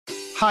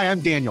Hi,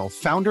 I'm Daniel,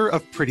 founder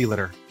of Pretty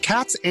Litter.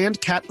 Cats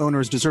and cat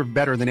owners deserve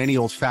better than any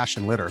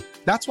old-fashioned litter.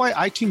 That's why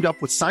I teamed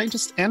up with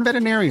scientists and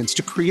veterinarians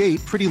to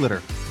create Pretty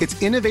Litter.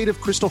 Its innovative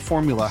crystal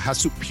formula has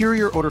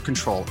superior odor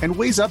control and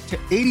weighs up to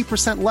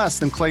 80% less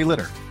than clay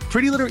litter.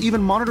 Pretty Litter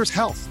even monitors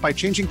health by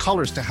changing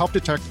colors to help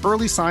detect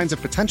early signs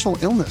of potential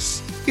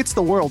illness. It's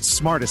the world's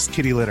smartest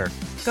kitty litter.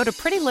 Go to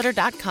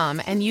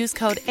prettylitter.com and use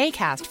code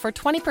ACAST for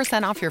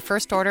 20% off your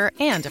first order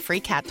and a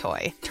free cat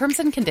toy. Terms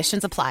and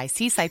conditions apply.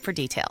 See site for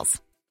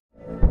details.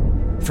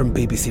 From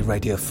BBC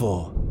Radio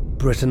 4,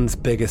 Britain's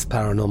biggest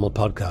paranormal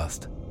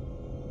podcast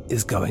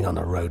is going on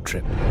a road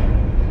trip.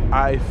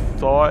 I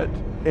thought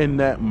in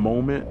that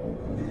moment,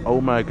 oh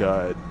my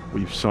God,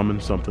 we've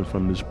summoned something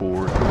from this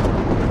board.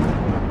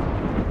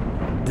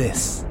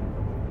 This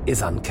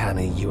is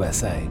Uncanny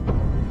USA.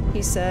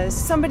 He says,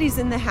 somebody's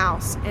in the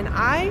house, and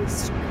I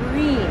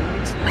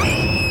screamed.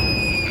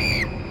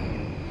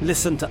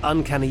 Listen to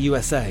Uncanny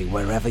USA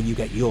wherever you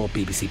get your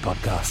BBC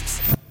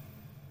podcasts,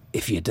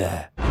 if you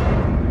dare.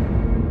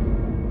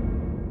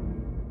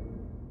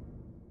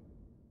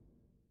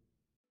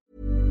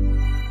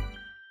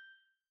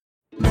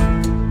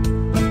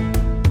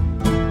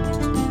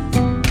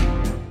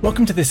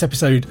 Welcome to this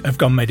episode of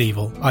Gone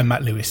Medieval. I'm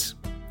Matt Lewis.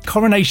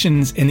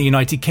 Coronations in the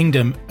United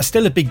Kingdom are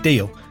still a big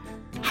deal.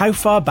 How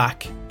far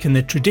back can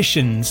the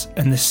traditions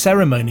and the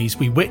ceremonies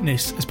we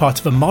witness as part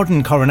of a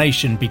modern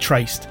coronation be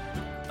traced?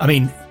 I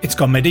mean, it's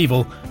gone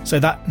medieval, so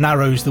that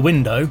narrows the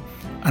window,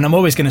 and I'm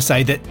always going to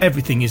say that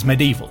everything is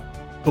medieval.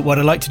 But what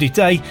I'd like to do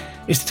today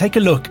is to take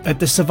a look at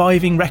the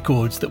surviving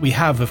records that we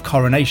have of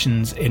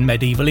coronations in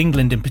medieval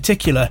England in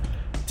particular,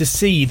 to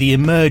see the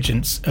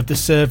emergence of the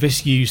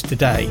service used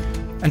today,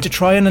 and to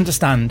try and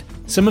understand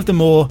some of the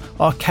more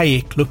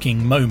archaic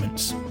looking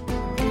moments.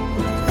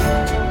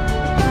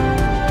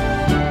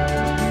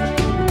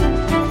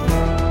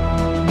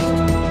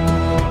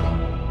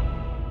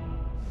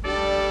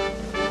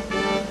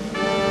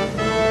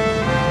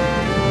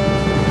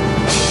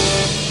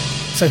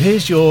 So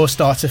here's your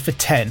starter for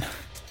 10.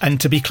 And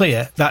to be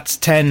clear, that's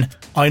 10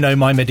 I know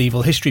my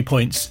medieval history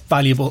points,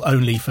 valuable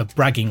only for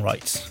bragging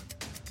rights.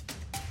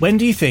 When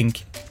do you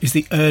think is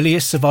the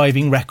earliest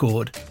surviving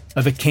record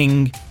of a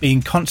king being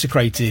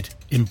consecrated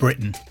in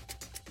Britain?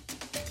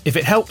 If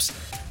it helps,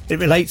 it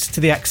relates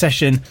to the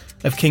accession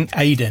of King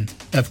Aidan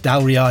of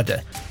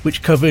Dalriada,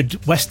 which covered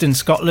western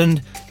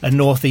Scotland and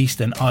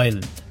northeastern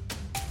Ireland.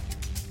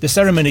 The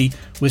ceremony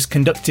was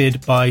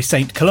conducted by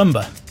Saint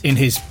Columba in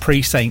his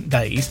pre-saint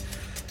days.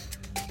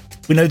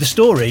 We know the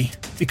story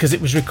because it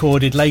was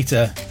recorded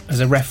later as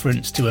a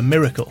reference to a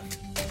miracle.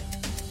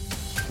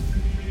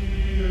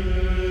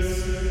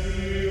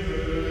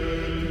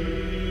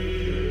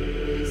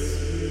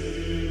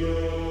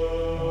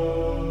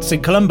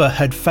 St Columba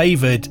had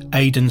favoured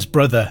Aidan's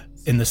brother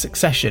in the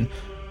succession,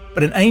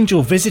 but an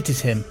angel visited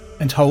him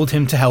and told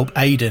him to help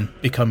Aidan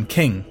become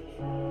king.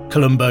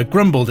 Columba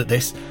grumbled at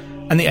this,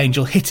 and the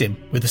angel hit him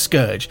with a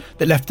scourge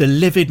that left a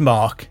livid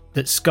mark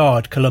that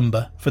scarred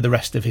Columba for the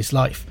rest of his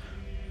life.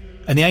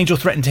 And the angel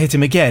threatened to hit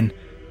him again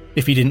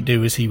if he didn't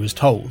do as he was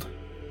told.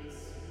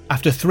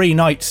 After 3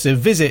 nights of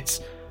visits,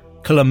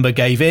 Columba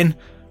gave in,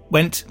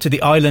 went to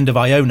the island of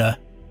Iona,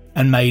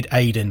 and made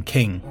Aidan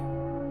king.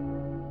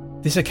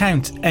 This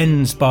account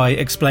ends by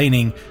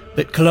explaining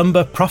that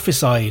Columba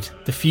prophesied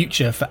the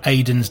future for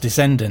Aidan's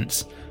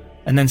descendants,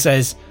 and then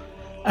says,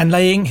 "And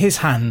laying his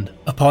hand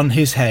upon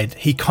his head,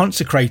 he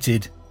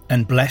consecrated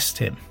and blessed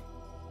him."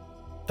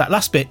 That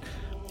last bit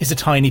is a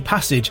tiny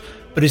passage,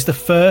 but is the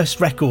first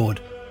record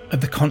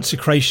of the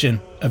consecration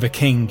of a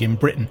king in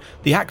Britain,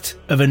 the act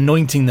of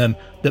anointing them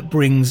that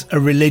brings a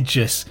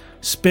religious,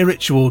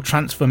 spiritual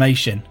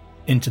transformation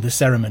into the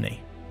ceremony.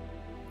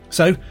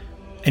 So,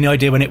 any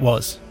idea when it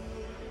was?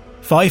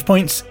 5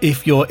 points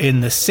if you're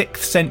in the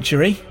 6th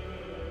century,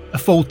 a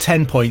full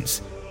 10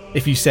 points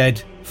if you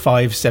said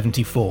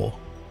 574.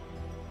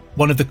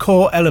 One of the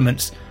core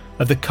elements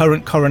of the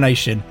current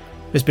coronation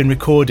has been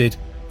recorded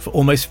for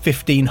almost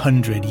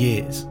 1500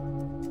 years.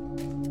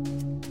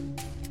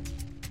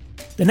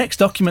 The next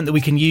document that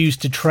we can use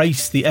to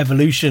trace the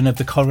evolution of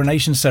the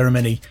coronation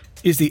ceremony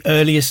is the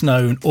earliest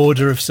known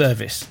order of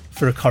service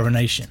for a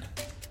coronation.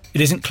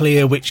 It isn't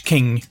clear which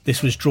king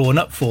this was drawn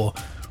up for,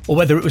 or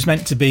whether it was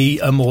meant to be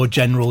a more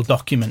general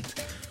document.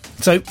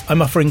 So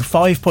I'm offering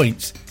 5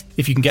 points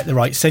if you can get the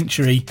right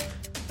century,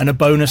 and a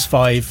bonus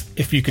 5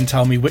 if you can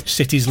tell me which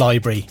city's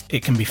library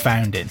it can be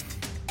found in.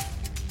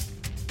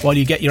 While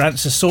you get your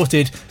answers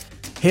sorted,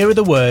 here are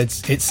the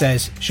words it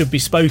says should be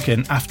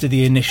spoken after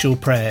the initial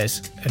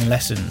prayers and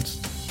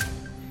lessons.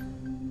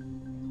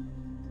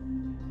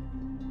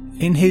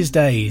 In his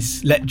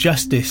days, let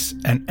justice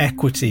and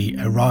equity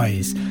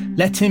arise.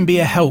 Let him be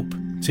a help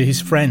to his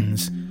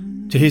friends,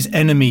 to his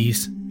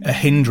enemies a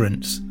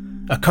hindrance,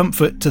 a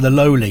comfort to the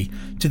lowly,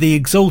 to the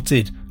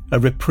exalted a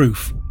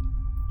reproof.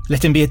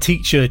 Let him be a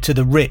teacher to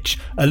the rich,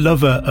 a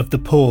lover of the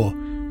poor.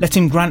 Let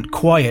him grant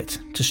quiet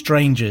to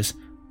strangers,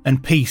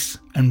 and peace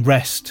and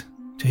rest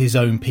to his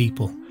own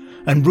people,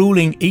 and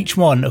ruling each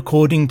one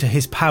according to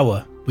his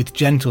power with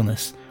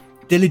gentleness,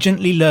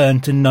 diligently learn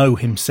to know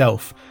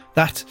himself,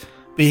 that,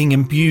 being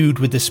imbued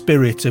with the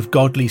spirit of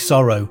godly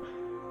sorrow,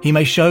 he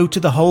may show to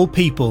the whole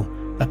people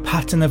a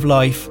pattern of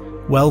life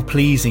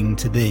well-pleasing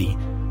to thee,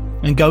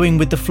 and going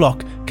with the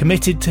flock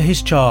committed to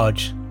his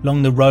charge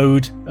along the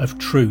road of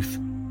truth,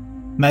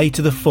 may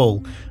to the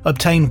full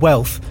obtain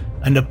wealth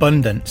and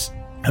abundance,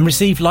 and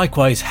receive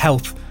likewise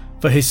health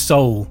for his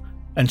soul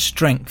and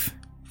strength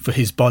for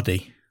his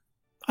body.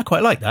 I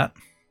quite like that.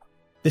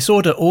 This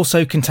order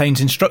also contains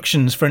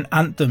instructions for an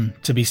anthem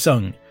to be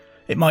sung.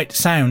 It might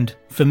sound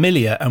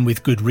familiar, and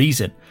with good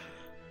reason.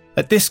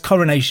 At this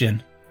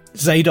coronation,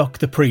 Zadok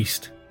the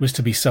priest was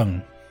to be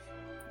sung.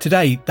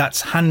 Today,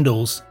 that's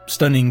Handel's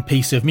stunning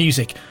piece of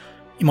music.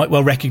 You might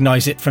well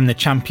recognise it from the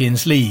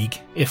Champions League,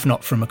 if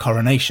not from a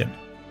coronation.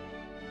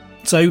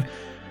 So,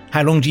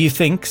 how long do you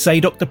think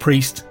Zadok the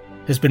priest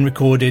has been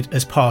recorded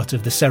as part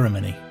of the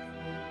ceremony?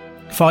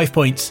 5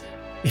 points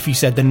if you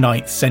said the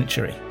 9th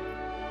century.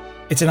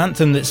 It's an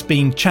anthem that's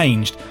been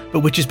changed,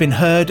 but which has been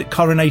heard at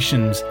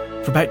coronations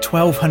for about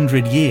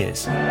 1200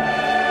 years.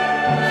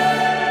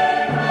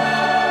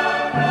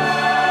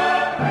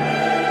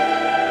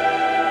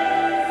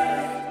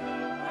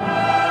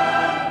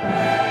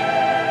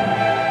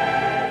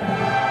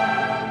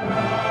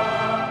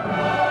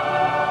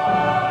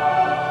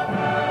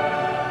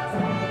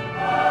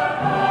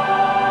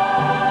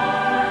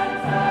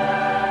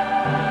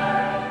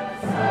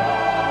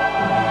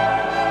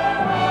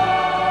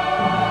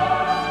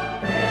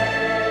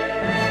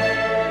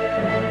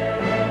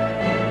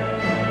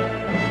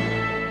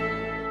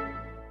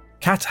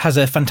 Kat has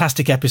a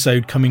fantastic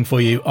episode coming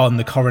for you on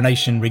the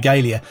coronation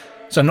regalia,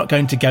 so I'm not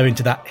going to go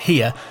into that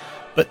here,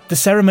 but the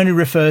ceremony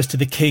refers to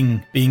the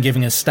king being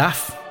given a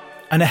staff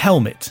and a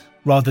helmet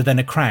rather than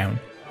a crown,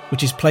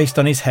 which is placed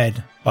on his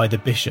head by the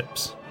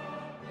bishops.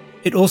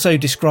 It also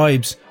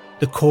describes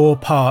the core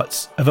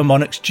parts of a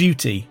monarch's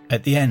duty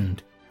at the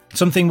end,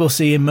 something we'll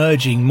see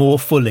emerging more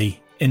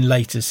fully in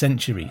later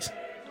centuries.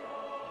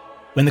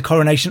 When the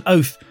coronation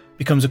oath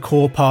becomes a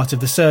core part of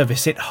the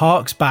service, it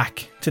harks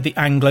back to the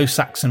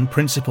Anglo-Saxon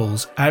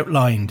principles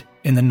outlined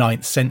in the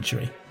 9th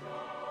century.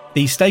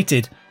 These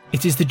stated,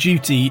 it is the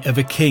duty of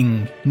a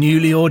king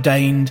newly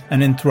ordained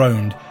and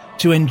enthroned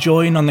to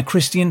enjoin on the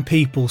Christian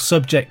people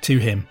subject to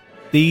him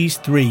these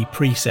 3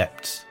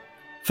 precepts.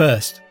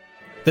 First,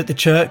 that the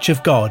Church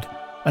of God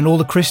and all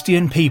the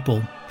Christian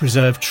people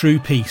preserve true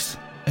peace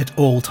at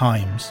all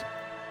times.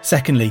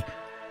 Secondly,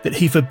 that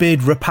he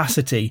forbid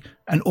rapacity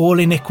and all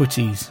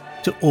iniquities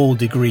to all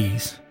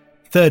degrees.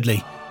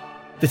 Thirdly,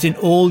 that in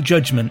all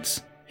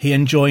judgments he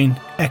enjoin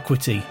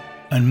equity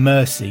and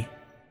mercy,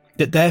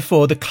 that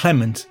therefore the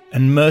clement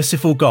and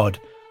merciful God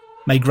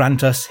may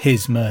grant us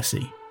his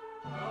mercy.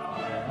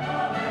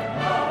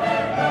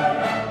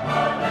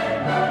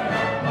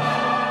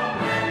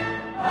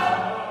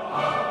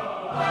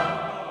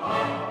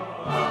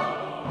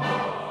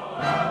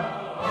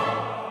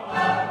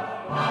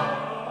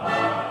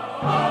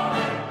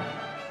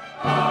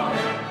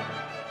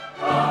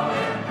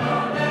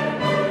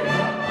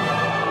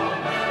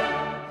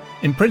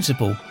 In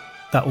principle,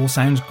 that all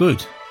sounds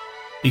good.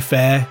 Be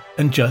fair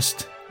and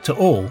just to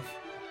all.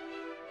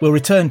 We'll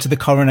return to the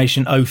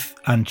coronation oath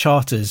and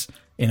charters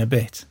in a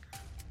bit.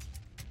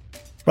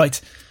 Right,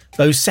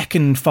 those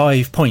second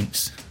 5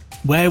 points.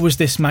 Where was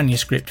this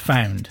manuscript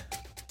found?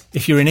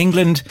 If you're in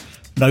England,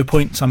 no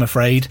points, I'm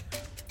afraid.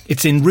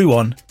 It's in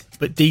Rouen,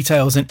 but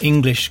details an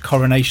English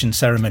coronation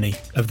ceremony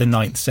of the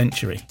 9th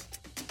century.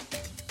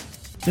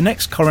 The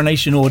next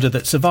coronation order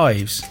that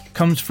survives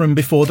comes from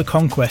before the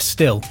conquest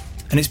still,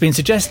 and it's been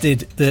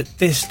suggested that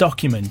this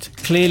document,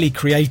 clearly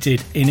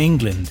created in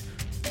England,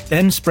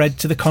 then spread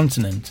to the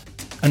continent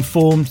and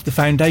formed the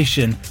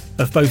foundation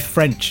of both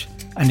French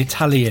and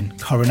Italian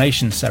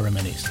coronation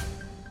ceremonies.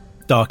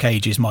 Dark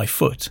Age is my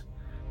foot.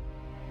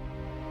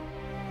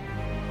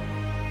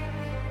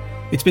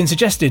 It's been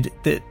suggested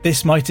that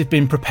this might have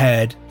been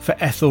prepared for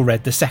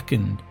Ethelred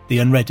II, the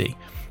Unready,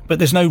 but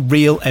there's no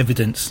real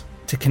evidence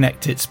to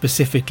connect it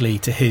specifically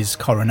to his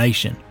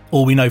coronation.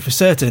 All we know for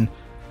certain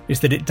is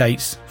that it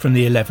dates from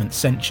the 11th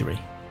century.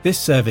 This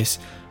service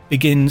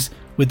begins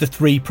with the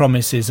 3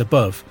 promises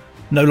above,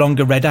 no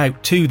longer read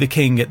out to the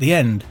king at the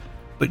end,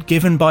 but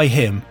given by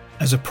him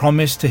as a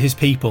promise to his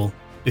people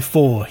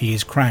before he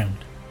is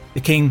crowned. The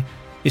king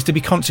is to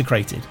be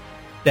consecrated.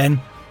 Then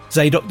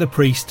Zadok the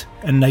priest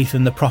and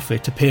Nathan the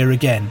prophet appear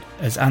again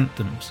as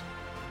anthems.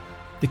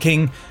 The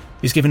king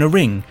is given a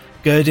ring,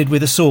 girded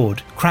with a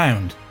sword,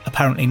 crowned,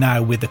 apparently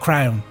now with the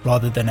crown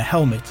rather than a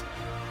helmet,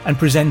 and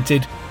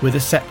presented with a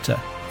sceptre,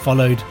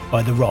 followed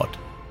by the rod.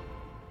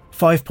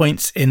 5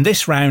 points in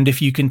this round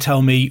if you can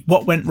tell me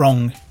what went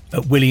wrong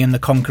at William the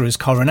Conqueror's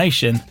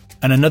coronation,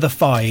 and another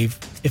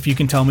 5 if you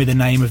can tell me the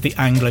name of the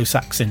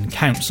Anglo-Saxon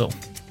council.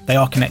 They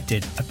are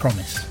connected, I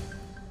promise.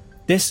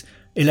 This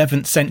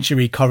 11th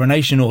century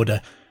coronation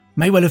order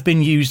may well have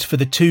been used for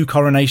the 2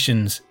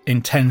 coronations in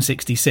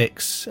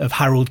 1066 of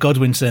Harold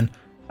Godwinson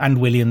and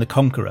William the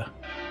Conqueror.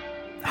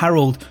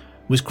 Harold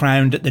was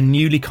crowned at the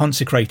newly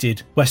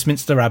consecrated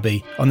Westminster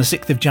Abbey on the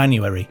 6th of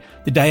January,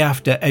 the day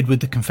after Edward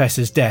the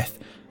Confessor's death,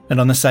 and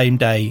on the same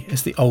day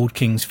as the old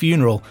king's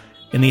funeral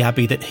in the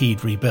abbey that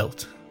he'd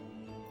rebuilt.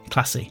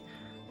 Classy.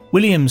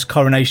 William's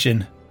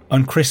coronation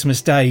on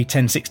Christmas Day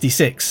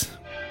 1066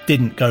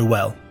 didn't go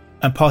well,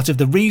 and part of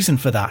the reason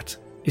for that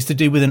is to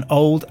do with an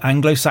old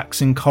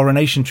Anglo-Saxon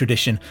coronation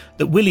tradition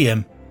that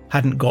William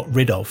hadn't got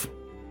rid of.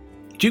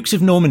 Dukes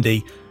of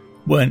Normandy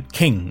weren't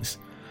kings.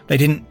 They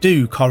didn't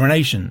do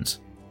coronations.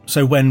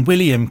 So when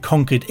William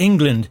conquered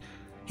England,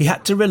 he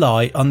had to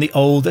rely on the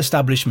old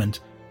establishment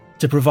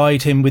to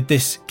provide him with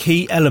this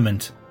key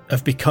element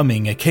of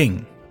becoming a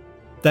king.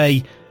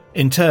 They,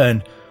 in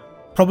turn,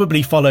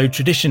 probably followed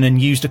tradition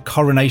and used a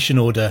coronation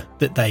order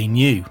that they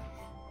knew.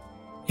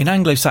 In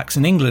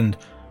Anglo-Saxon England,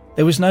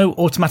 there was no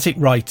automatic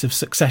right of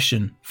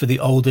succession for the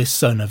oldest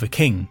son of a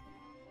king.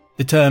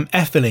 The term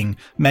etheling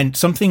meant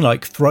something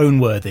like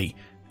throne-worthy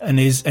and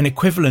is an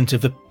equivalent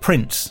of the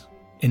prince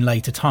in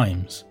later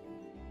times.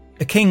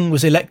 A king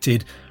was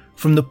elected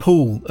from the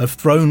pool of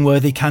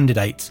throne-worthy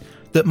candidates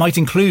that might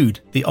include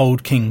the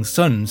old king's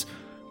sons,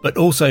 but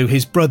also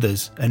his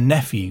brothers and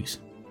nephews.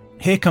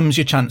 Here comes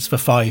your chance for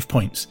 5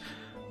 points.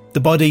 The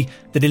body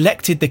that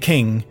elected the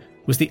king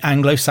was the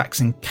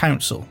Anglo-Saxon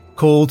Council,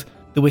 called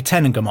the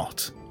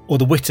Witenagemot, or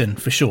the Witan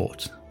for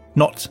short,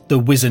 not the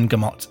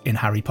Wizengamot in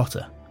Harry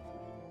Potter.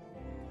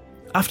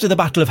 After the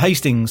Battle of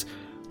Hastings,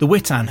 the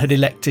Witan had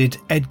elected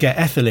Edgar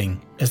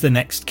Etheling as the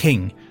next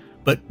king,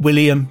 but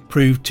William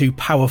proved too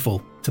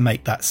powerful to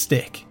make that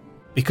stick.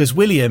 Because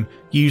William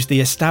used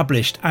the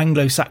established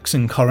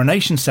Anglo-Saxon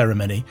coronation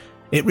ceremony,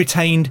 it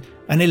retained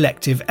an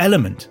elective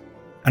element,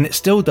 and it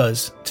still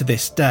does to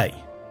this day.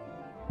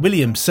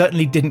 William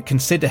certainly didn't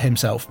consider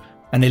himself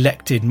an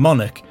elected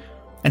monarch,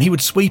 and he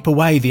would sweep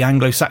away the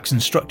Anglo-Saxon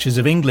structures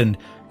of England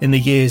in the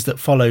years that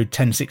followed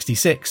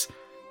 1066,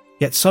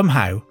 yet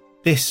somehow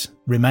this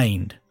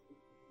remained.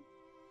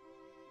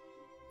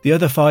 The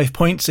other 5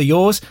 points are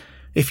yours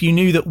if you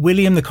knew that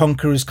William the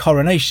Conqueror's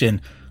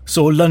coronation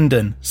saw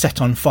London set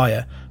on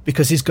fire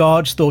because his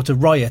guards thought a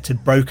riot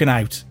had broken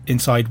out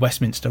inside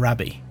Westminster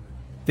Abbey.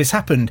 This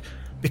happened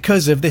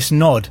because of this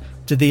nod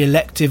to the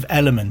elective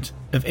element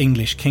of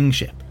English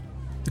kingship.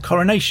 The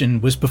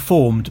coronation was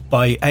performed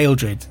by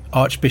Ealdred,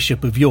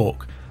 Archbishop of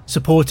York,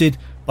 supported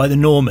by the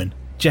Norman,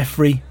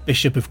 Geoffrey,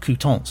 Bishop of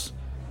Coutances.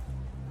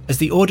 As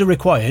the order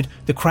required,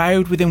 the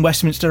crowd within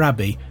Westminster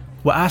Abbey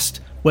were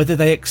asked whether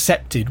they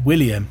accepted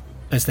William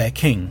as their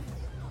king.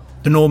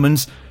 The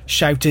Normans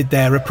shouted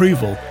their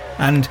approval,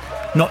 and,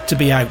 not to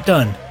be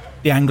outdone,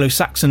 the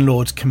Anglo-Saxon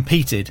lords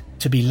competed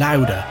to be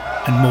louder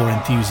and more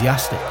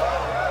enthusiastic.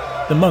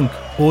 The monk,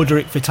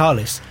 Orderic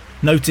Vitalis,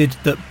 noted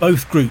that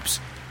both groups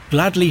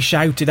gladly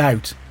shouted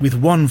out with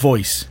one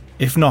voice,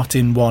 if not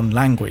in one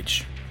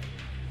language.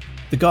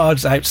 The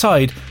guards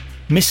outside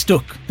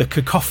mistook the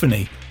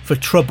cacophony for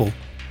trouble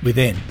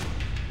within.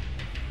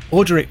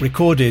 Orderic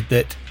recorded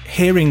that,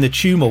 hearing the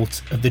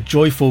tumult of the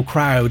joyful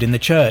crowd in the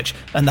church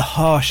and the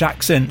harsh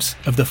accents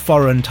of the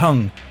foreign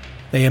tongue,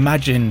 they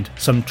imagined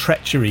some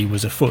treachery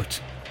was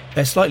afoot.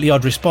 Their slightly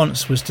odd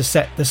response was to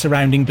set the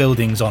surrounding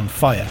buildings on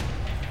fire.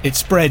 It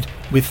spread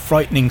with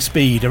frightening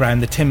speed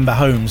around the timber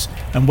homes,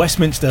 and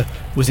Westminster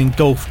was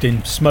engulfed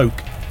in smoke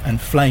and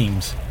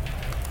flames.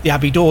 The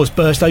abbey doors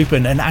burst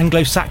open and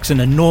Anglo-Saxon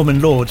and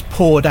Norman lords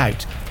poured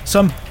out,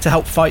 some to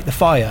help fight the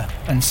fire,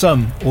 and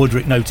some,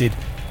 Orderic noted,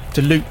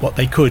 to loot what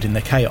they could in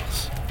the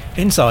chaos.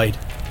 Inside,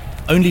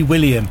 only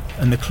William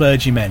and the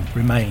clergymen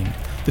remained.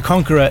 The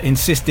conqueror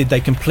insisted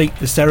they complete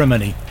the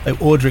ceremony, though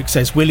Orderic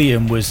says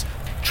William was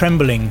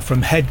trembling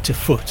from head to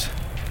foot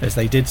as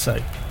they did so.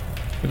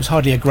 It was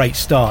hardly a great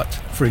start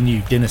for a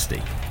new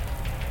dynasty.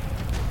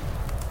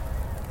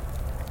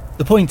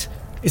 The point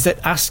is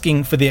that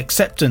asking for the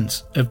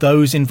acceptance of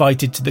those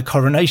invited to the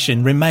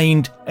coronation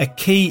remained a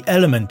key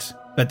element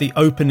at the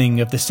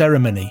opening of the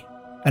ceremony,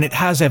 and it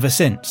has ever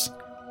since.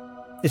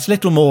 It's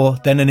little more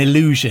than an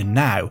illusion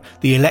now,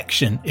 the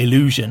election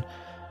illusion,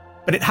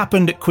 but it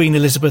happened at Queen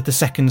Elizabeth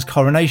II's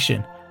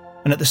coronation,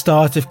 and at the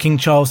start of King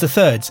Charles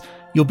III's,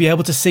 you'll be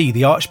able to see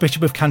the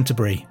Archbishop of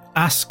Canterbury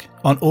ask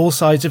on all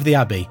sides of the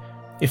abbey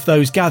if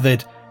those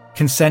gathered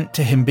consent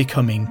to him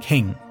becoming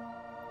king.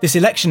 This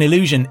election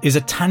illusion is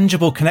a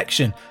tangible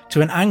connection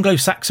to an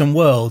Anglo-Saxon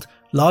world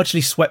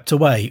largely swept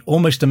away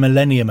almost a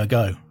millennium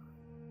ago.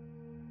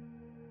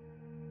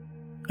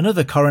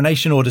 Another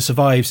coronation order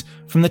survives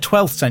from the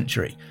 12th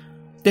century.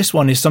 This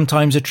one is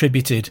sometimes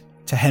attributed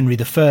to Henry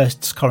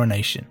I's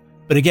coronation,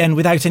 but again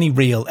without any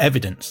real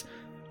evidence.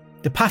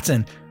 The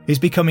pattern is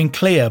becoming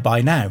clear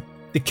by now.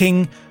 The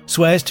king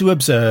swears to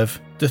observe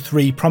the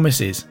 3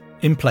 promises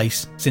in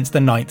place since the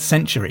 9th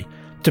century,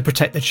 to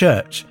protect the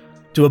church,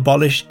 to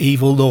abolish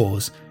evil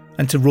laws,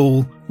 and to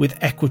rule with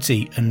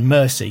equity and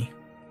mercy.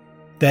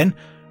 Then,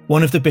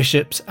 one of the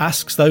bishops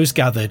asks those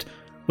gathered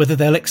whether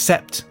they'll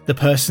accept the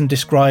person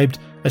described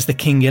as the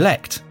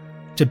king-elect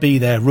to be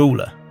their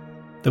ruler,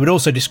 though it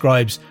also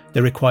describes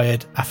the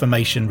required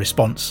affirmation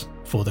response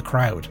for the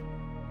crowd.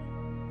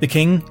 The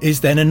king is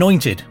then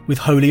anointed with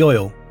holy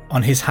oil,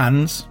 on his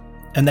hands,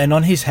 and then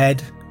on his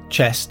head,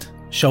 chest,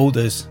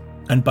 shoulders,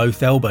 and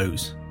both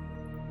elbows.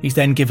 He's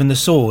then given the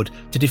sword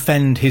to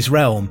defend his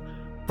realm,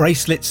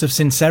 bracelets of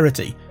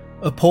sincerity,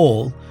 a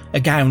pall, a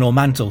gown or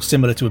mantle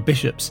similar to a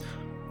bishop's,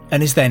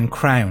 and is then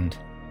crowned.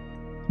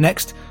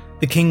 Next,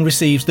 the king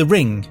receives the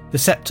ring, the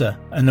sceptre,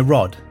 and the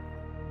rod.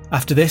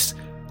 After this,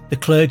 the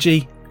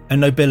clergy and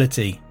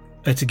nobility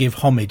are to give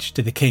homage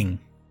to the king.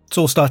 It's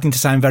all starting to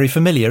sound very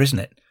familiar, isn't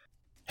it?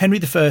 Henry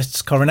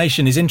I's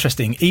coronation is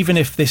interesting, even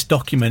if this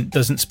document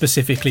doesn't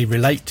specifically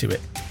relate to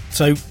it.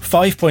 So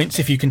 5 points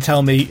if you can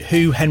tell me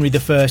who Henry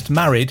I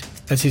married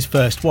as his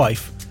first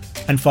wife,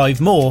 and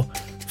 5 more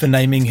for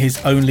naming his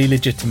only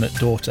legitimate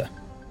daughter.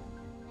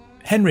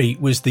 Henry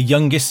was the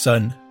youngest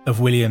son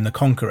of William the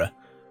Conqueror.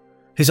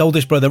 His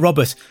oldest brother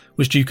Robert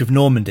was Duke of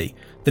Normandy.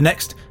 The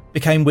next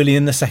became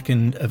William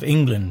II of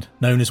England,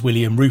 known as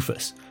William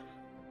Rufus.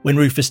 When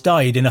Rufus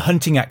died in a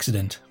hunting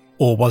accident,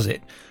 or was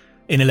it,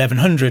 in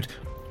 1100,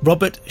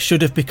 Robert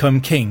should have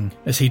become king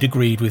as he'd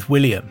agreed with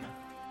William.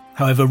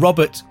 However,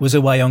 Robert was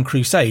away on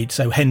crusade,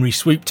 so Henry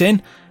swooped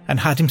in and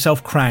had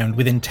himself crowned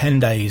within 10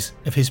 days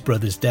of his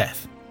brother's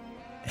death.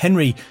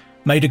 Henry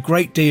made a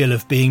great deal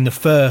of being the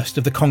first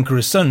of the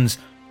Conqueror's sons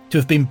to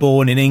have been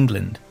born in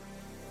England.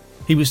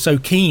 He was so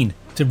keen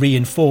to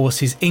reinforce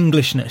his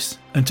Englishness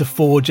and to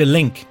forge a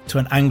link to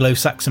an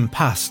Anglo-Saxon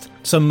past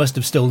some must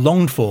have still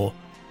longed for,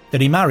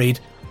 that he married,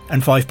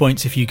 and 5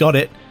 points if you got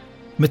it,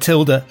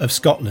 Matilda of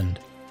Scotland.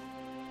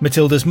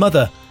 Matilda's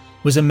mother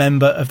was a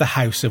member of the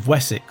House of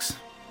Wessex,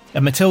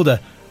 and Matilda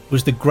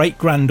was the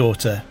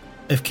great-granddaughter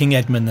of King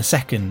Edmund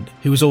II,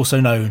 who was also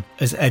known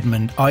as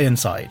Edmund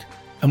Ironside,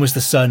 and was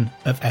the son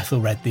of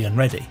Ethelred the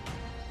Unready.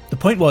 The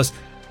point was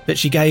that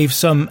she gave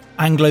some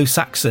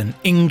Anglo-Saxon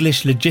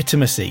English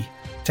legitimacy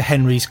to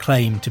Henry's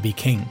claim to be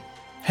king.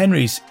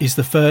 Henry's is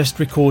the first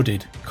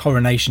recorded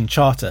coronation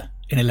charter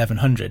in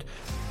 1100.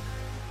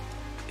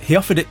 He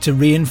offered it to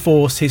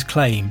reinforce his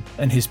claim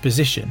and his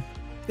position.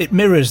 It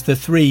mirrors the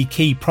 3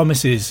 key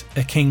promises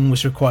a king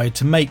was required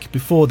to make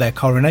before their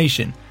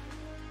coronation,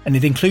 and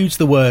it includes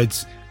the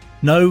words,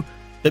 "Know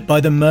that by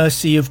the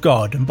mercy of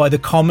God and by the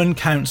common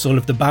counsel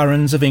of the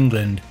barons of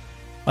England,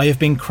 I have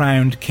been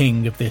crowned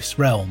king of this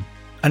realm.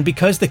 And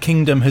because the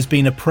kingdom has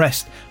been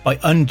oppressed by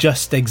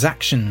unjust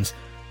exactions,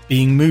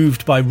 being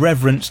moved by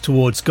reverence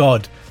towards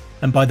God,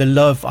 and by the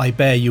love I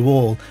bear you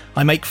all,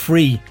 I make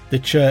free the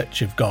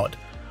Church of God.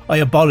 I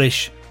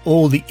abolish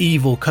all the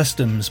evil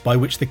customs by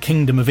which the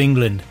kingdom of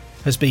England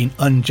has been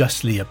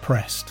unjustly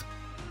oppressed."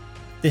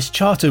 This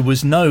charter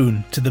was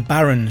known to the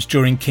barons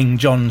during King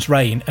John's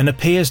reign and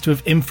appears to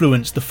have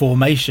influenced the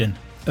formation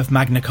of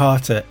Magna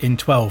Carta in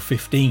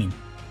 1215.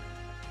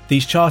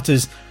 These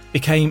charters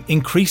became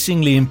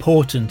increasingly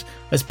important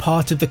as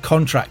part of the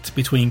contract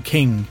between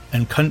king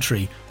and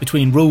country,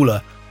 between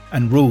ruler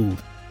and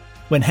ruled.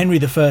 When Henry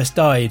I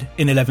died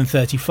in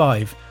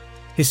 1135,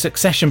 his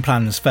succession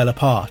plans fell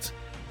apart.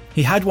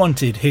 He had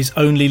wanted his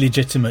only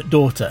legitimate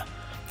daughter,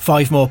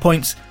 5 more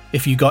points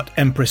if you got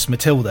Empress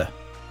Matilda,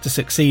 to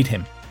succeed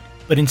him,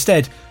 but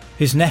instead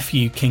his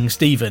nephew King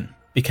Stephen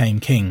became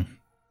king.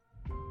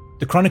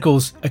 The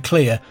chronicles are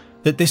clear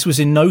that this was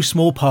in no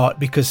small part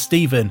because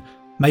Stephen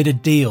made a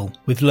deal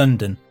with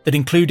London that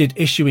included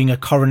issuing a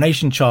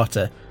coronation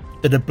charter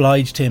that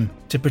obliged him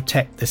to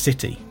protect the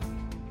city.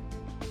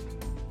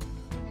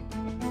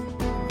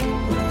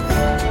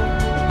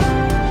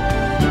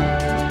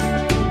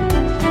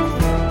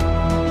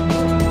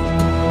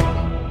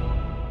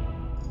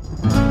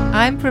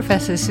 I'm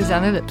Professor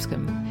Susanna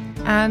Lipscomb,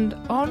 and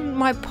on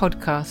my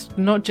podcast,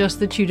 Not Just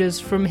the Tudors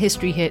from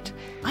History Hit,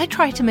 I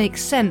try to make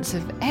sense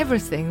of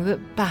everything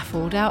that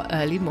baffled our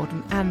early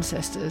modern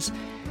ancestors.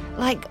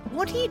 Like,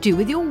 what do you do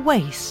with your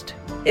waste?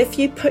 If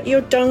you put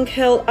your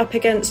dunghill up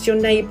against your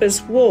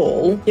neighbour's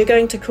wall, you're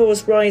going to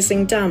cause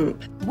rising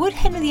damp. Would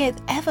Henry VIII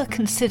ever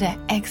consider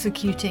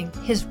executing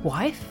his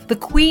wife, the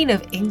Queen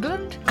of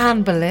England,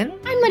 Anne Boleyn?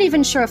 I'm not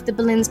even sure if the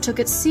Boleyns took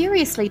it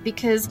seriously,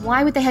 because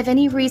why would they have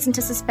any reason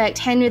to suspect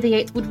Henry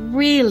VIII would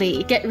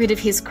really get rid of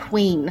his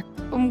queen?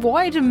 And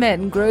why do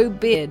men grow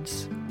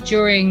beards?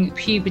 During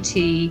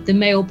puberty, the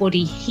male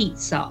body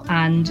heats up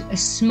and a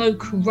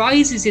smoke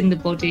rises in the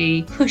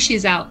body,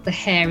 pushes out the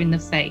hair in the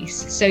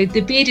face. So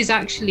the beard is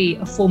actually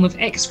a form of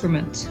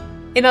excrement.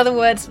 In other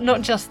words,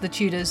 not just the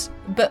Tudors,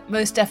 but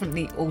most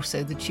definitely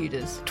also the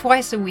Tudors.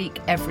 Twice a week,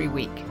 every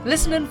week.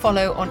 Listen and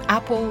follow on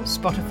Apple,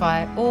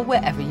 Spotify, or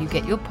wherever you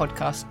get your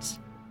podcasts.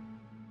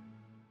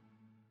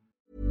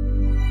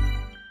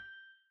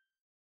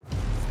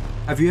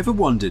 Have you ever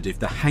wondered if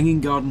the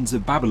Hanging Gardens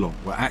of Babylon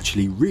were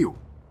actually real?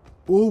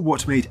 Or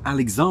what made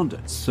Alexander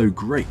so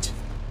great?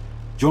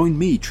 Join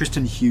me,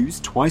 Tristan Hughes,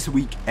 twice a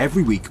week,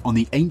 every week on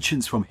the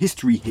Ancients from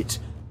History Hit,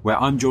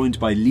 where I'm joined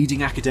by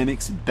leading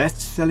academics,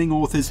 best-selling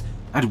authors,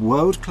 and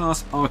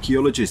world-class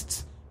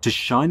archaeologists to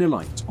shine a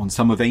light on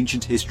some of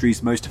ancient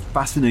history's most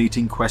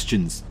fascinating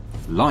questions,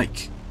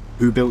 like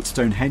who built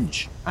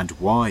Stonehenge and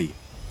why?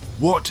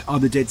 What are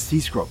the Dead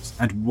Sea Scrolls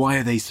and why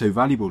are they so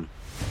valuable?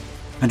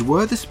 And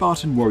were the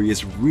Spartan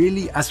warriors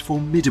really as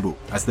formidable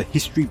as the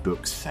history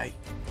books say?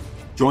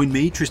 Join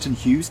me, Tristan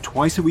Hughes,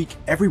 twice a week,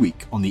 every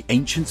week on the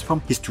Ancients from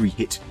History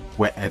Hit,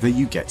 wherever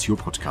you get your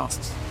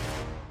podcasts.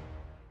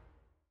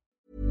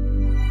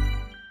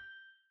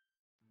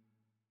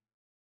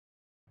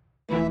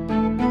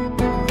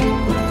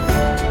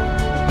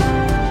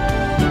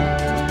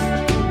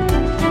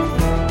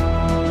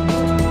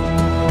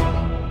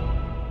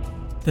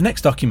 The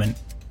next document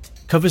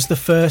covers the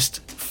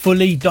first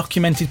fully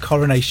documented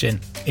coronation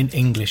in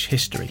English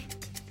history.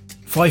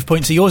 5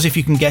 points are yours if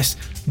you can guess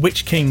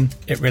which king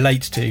it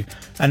relates to,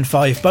 and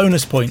 5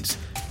 bonus points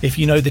if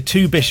you know the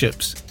 2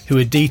 bishops who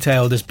are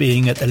detailed as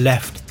being at the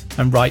left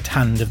and right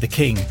hand of the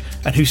king,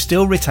 and who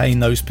still retain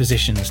those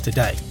positions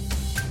today.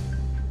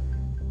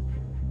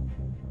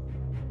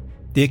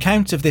 The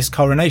account of this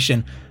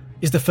coronation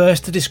is the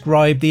first to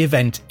describe the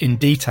event in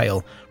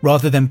detail,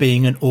 rather than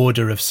being an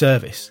order of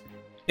service.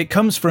 It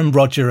comes from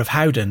Roger of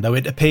Howden, though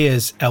it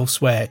appears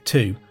elsewhere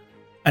too,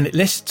 and it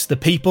lists the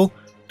people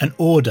and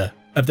order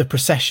of the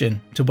procession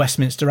to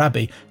Westminster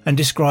Abbey and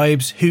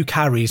describes who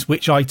carries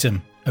which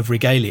item of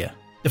regalia.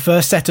 The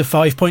first set of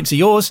 5 points are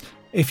yours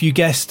if you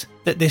guessed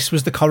that this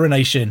was the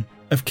coronation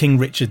of King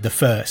Richard I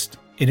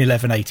in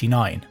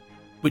 1189.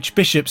 Which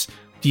bishops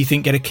do you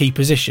think get a key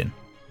position?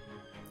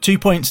 2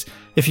 points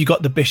if you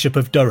got the Bishop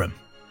of Durham.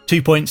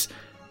 2 points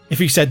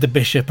if you said the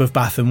Bishop of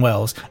Bath and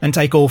Wells, and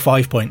take all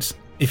 5 points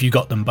if you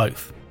got them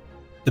both.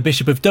 The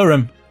Bishop of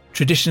Durham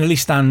traditionally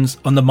stands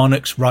on the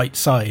monarch's right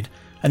side,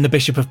 and the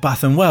Bishop of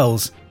Bath and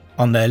Wells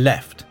on their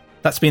left.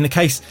 That's been the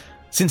case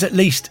since at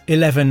least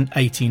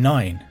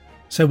 1189,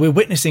 so we're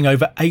witnessing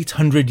over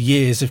 800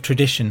 years of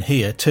tradition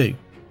here too.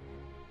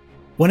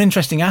 One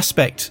interesting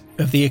aspect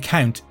of the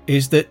account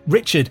is that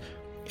Richard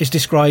is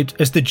described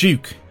as the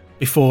Duke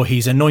before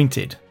he's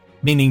anointed,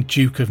 meaning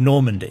Duke of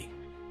Normandy.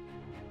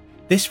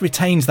 This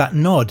retains that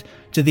nod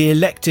to the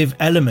elective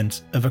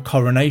element of a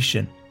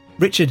coronation.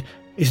 Richard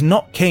is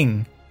not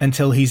king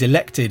until he's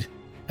elected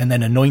and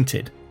then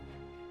anointed.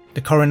 The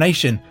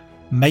coronation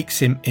makes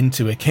him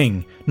into a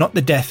king, not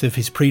the death of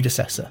his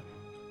predecessor.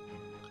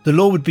 The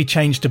law would be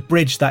changed to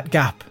bridge that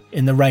gap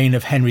in the reign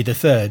of Henry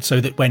III,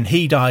 so that when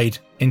he died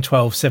in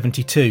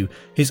 1272,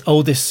 his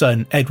oldest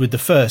son, Edward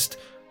I,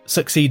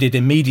 succeeded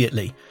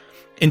immediately.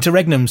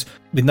 Interregnums,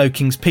 with no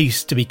king's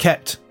peace to be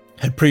kept,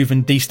 had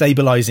proven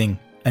destabilising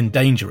and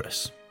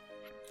dangerous.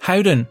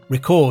 Howden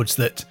records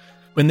that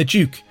when the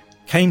Duke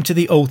came to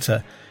the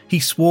altar, he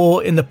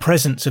swore in the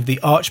presence of the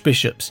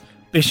archbishops,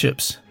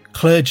 bishops,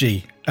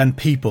 clergy and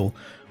people,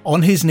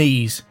 on his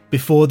knees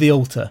before the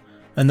altar,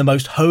 and the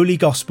most holy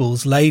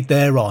gospels laid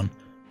thereon,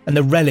 and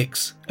the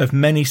relics of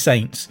many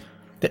saints,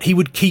 that he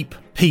would keep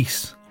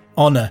peace,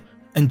 honour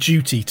and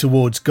duty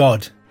towards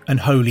God and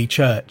Holy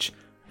Church,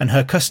 and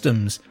her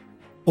customs,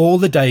 all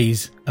the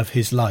days of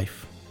his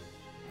life.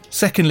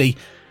 Secondly,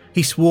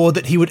 he swore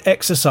that he would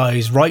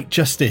exercise right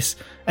justice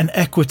and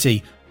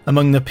equity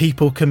among the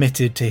people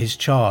committed to his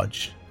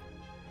charge.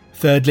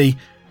 Thirdly,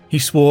 he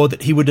swore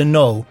that he would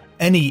annul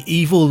any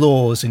evil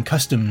laws and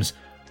customs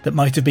that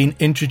might have been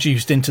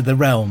introduced into the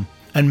realm,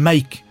 and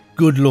make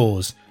good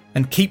laws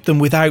and keep them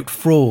without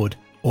fraud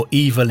or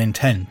evil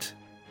intent.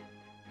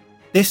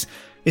 This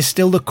is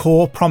still the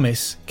core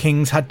promise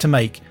kings had to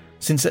make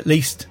since at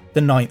least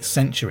the 9th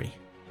century.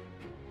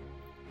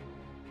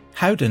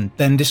 Howden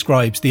then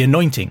describes the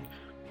anointing.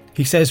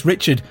 He says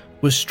Richard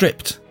was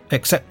stripped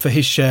except for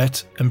his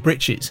shirt and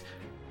breeches,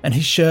 and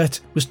his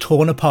shirt was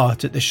torn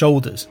apart at the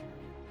shoulders.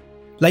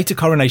 Later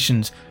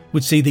coronations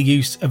would see the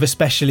use of a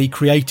specially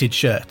created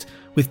shirt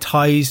with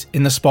ties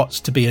in the spots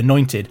to be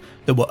anointed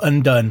that were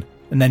undone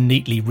and then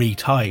neatly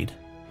retied.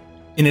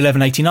 In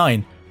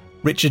 1189,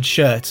 Richard's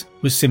shirt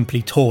was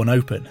simply torn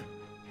open.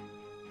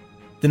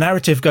 The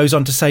narrative goes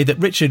on to say that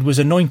Richard was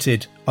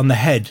anointed on the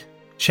head,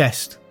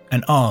 chest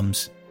and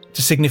arms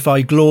to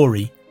signify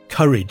glory,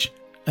 courage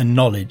and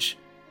knowledge.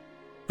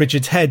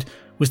 Richard's head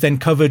was then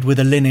covered with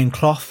a linen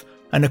cloth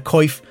and a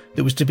coif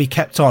that was to be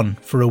kept on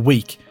for a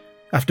week,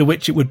 after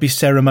which it would be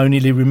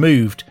ceremonially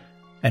removed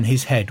and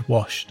his head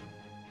washed.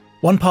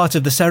 One part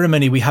of the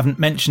ceremony we haven't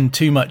mentioned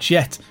too much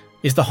yet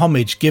is the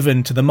homage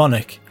given to the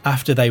monarch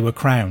after they were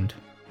crowned.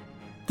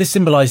 This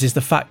symbolises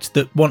the fact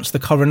that once the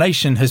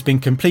coronation has been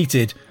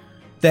completed,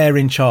 they're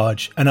in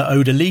charge and are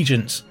owed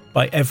allegiance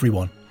by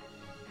everyone.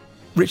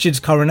 Richard's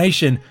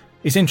coronation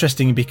is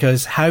interesting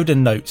because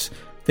Howden notes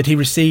that he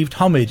received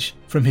homage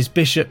from his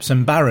bishops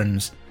and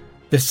barons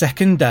the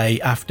second day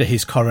after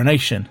his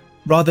coronation,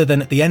 rather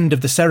than at the end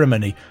of the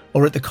ceremony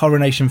or at the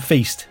coronation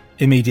feast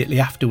immediately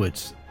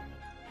afterwards.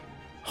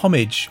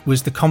 Homage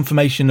was the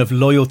confirmation of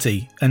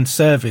loyalty and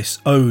service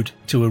owed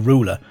to a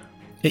ruler.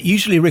 It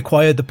usually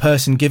required the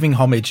person giving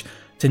homage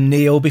to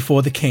kneel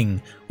before the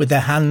king with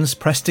their hands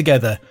pressed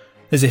together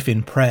as if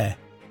in prayer.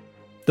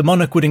 The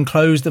monarch would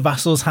enclose the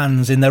vassal's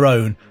hands in their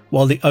own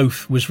while the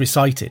oath was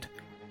recited.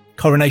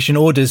 Coronation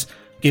orders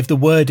give the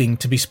wording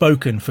to be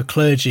spoken for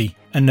clergy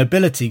and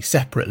nobility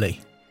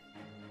separately.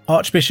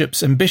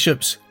 Archbishops and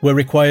bishops were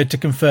required to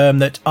confirm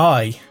that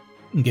I,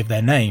 and give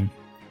their name,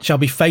 shall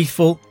be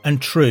faithful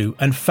and true,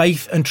 and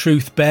faith and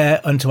truth bear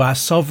unto our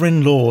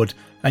sovereign Lord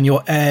and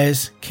your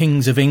heirs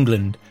kings of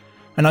England,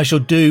 and I shall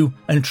do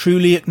and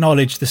truly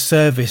acknowledge the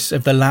service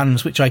of the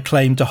lands which I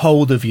claim to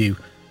hold of you,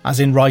 as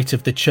in right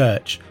of the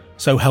Church,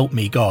 so help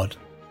me God.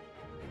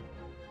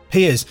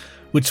 Peers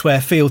would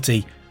swear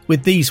fealty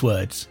with these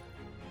words: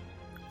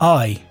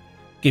 I,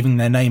 giving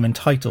their name and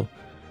title,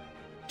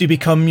 do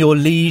become your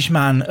liege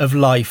man of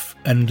life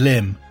and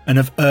limb, and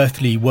of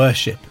earthly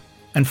worship,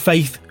 and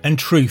faith and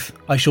truth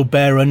I shall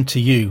bear unto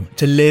you,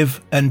 to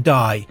live and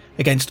die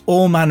against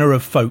all manner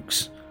of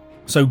folks,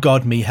 so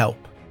God me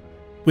help.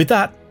 With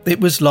that, it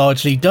was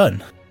largely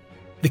done.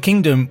 The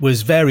kingdom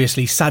was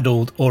variously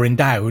saddled or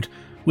endowed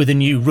with a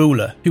new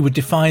ruler who would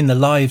define the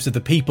lives of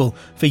the people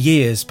for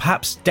years,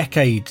 perhaps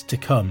decades to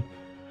come.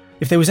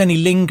 If there was any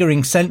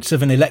lingering sense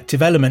of an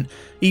elective element,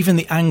 even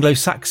the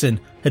Anglo-Saxon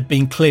had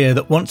been clear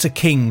that once a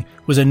king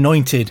was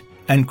anointed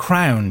and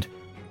crowned,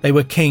 they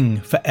were king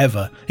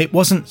forever. It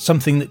wasn't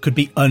something that could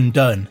be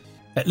undone,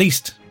 at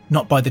least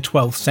not by the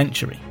 12th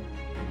century.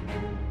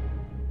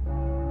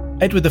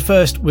 Edward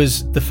I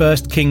was the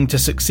first king to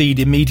succeed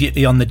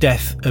immediately on the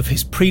death of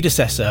his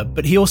predecessor,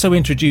 but he also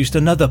introduced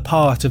another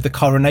part of the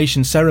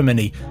coronation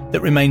ceremony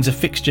that remains a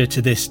fixture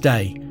to this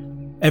day.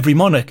 Every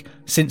monarch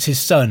since his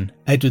son,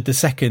 Edward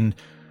II,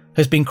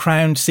 has been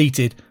crowned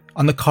seated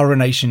on the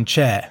coronation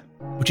chair,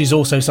 which is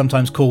also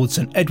sometimes called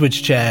St Edward's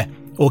chair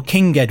or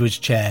King Edward's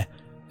chair,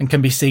 and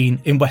can be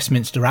seen in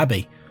Westminster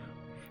Abbey.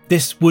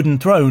 This wooden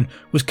throne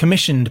was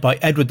commissioned by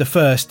Edward I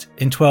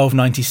in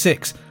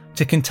 1296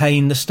 to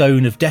contain the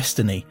Stone of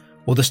Destiny,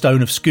 or the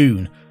Stone of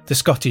Scone, the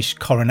Scottish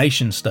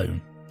coronation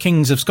stone.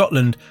 Kings of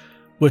Scotland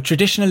were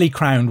traditionally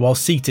crowned while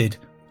seated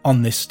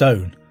on this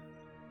stone.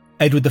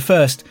 Edward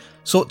I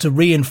sought to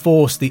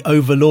reinforce the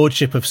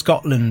overlordship of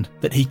Scotland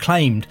that he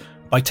claimed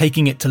by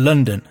taking it to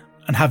London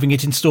and having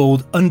it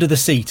installed under the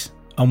seat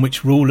on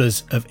which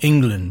rulers of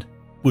England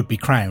would be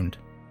crowned.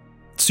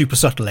 Super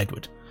subtle,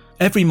 Edward.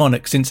 Every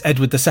monarch since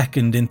Edward II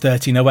in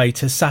 1308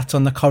 has sat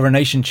on the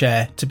coronation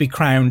chair to be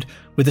crowned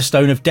with the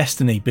Stone of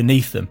Destiny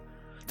beneath them.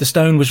 The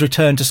stone was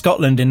returned to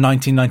Scotland in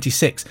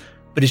 1996,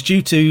 but is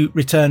due to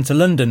return to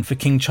London for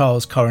King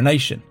Charles'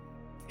 coronation.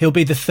 He'll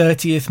be the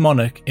 30th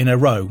monarch in a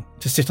row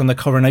to sit on the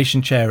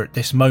coronation chair at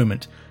this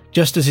moment,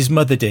 just as his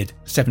mother did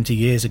 70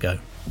 years ago.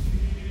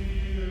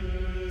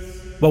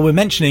 While we're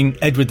mentioning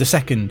Edward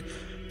II,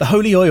 the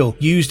holy oil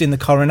used in the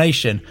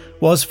coronation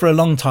was for a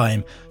long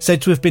time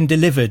said to have been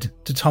delivered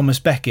to Thomas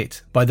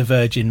Becket by the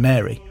Virgin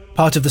Mary.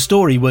 Part of the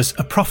story was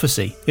a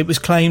prophecy. It was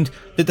claimed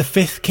that the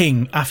fifth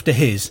king after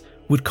his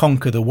would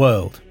conquer the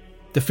world.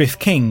 The fifth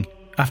king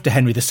after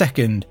Henry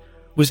II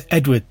was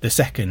Edward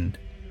II,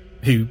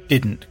 who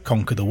didn't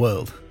conquer the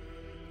world.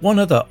 One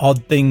other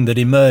odd thing that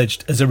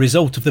emerged as a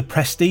result of the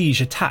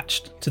prestige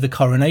attached to the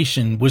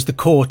coronation was the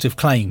Court of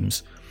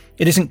Claims.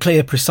 It isn't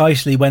clear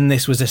precisely when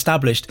this was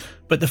established,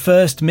 but the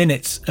first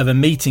minutes of a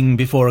meeting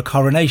before a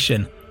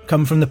coronation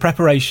come from the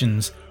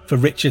preparations for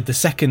Richard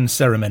II's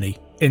ceremony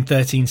in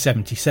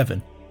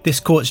 1377. This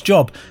court's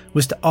job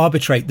was to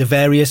arbitrate the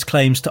various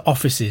claims to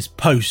offices,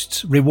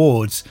 posts,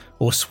 rewards,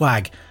 or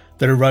swag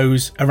that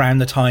arose around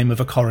the time of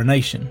a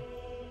coronation.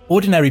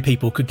 Ordinary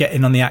people could get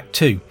in on the act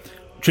too.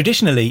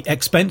 Traditionally,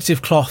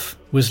 expensive cloth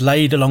was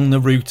laid along the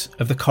route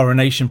of the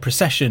coronation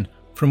procession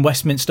from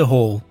Westminster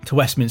Hall to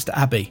Westminster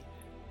Abbey.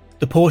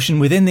 The portion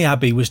within the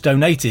abbey was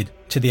donated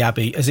to the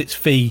abbey as its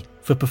fee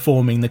for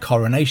performing the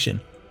coronation.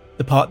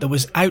 The part that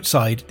was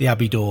outside the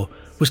abbey door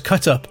was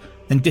cut up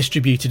and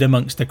distributed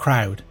amongst the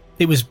crowd.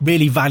 It was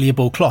really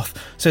valuable cloth,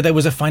 so there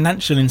was a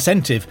financial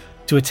incentive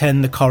to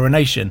attend the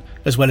coronation,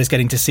 as well as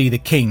getting to see the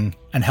king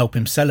and help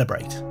him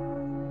celebrate.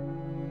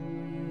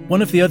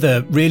 One of the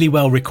other really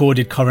well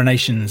recorded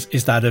coronations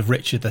is that of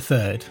Richard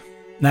III.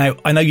 Now,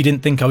 I know you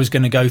didn't think I was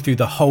going to go through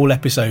the whole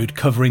episode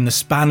covering the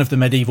span of the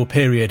medieval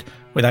period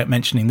without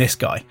mentioning this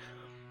guy.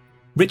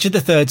 Richard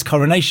III's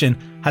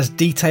coronation has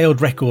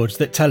detailed records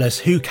that tell us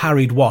who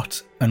carried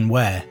what and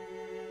where.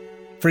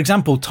 For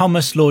example,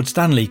 Thomas Lord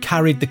Stanley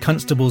carried the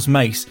constable's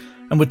mace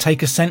and would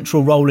take a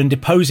central role in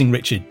deposing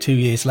Richard 2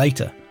 years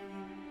later.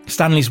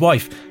 Stanley's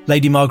wife,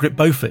 Lady Margaret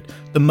Beaufort,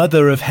 the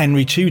mother of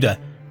Henry Tudor,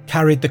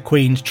 carried the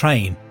Queen's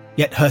train,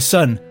 yet her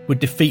son would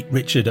defeat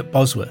Richard at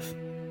Bosworth.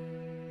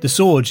 The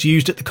swords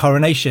used at the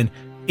coronation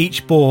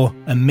each bore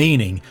a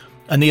meaning,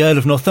 and the Earl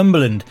of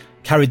Northumberland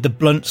carried the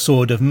blunt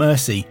sword of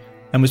mercy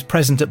and was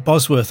present at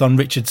Bosworth on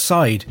Richard's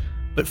side,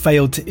 but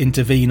failed to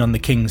intervene on the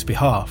king's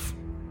behalf.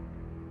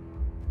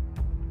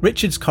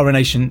 Richard's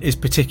coronation is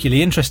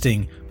particularly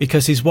interesting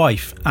because his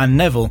wife, Anne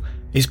Neville,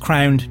 is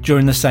crowned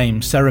during the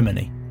same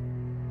ceremony.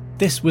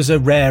 This was a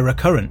rare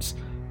occurrence.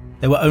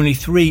 There were only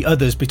 3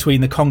 others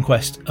between the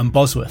conquest and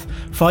Bosworth,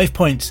 5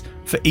 points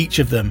for each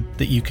of them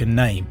that you can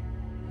name.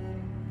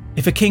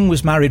 If a king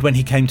was married when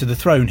he came to the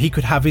throne, he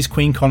could have his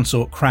queen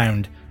consort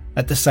crowned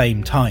at the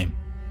same time.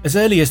 As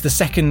early as the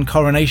second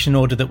coronation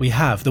order that we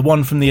have, the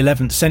one from the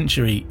 11th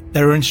century,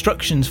 there are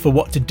instructions for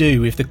what to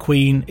do if the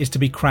queen is to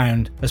be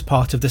crowned as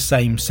part of the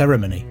same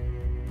ceremony.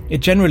 It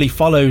generally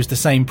follows the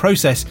same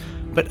process,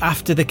 but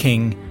after the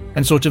king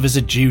and sort of as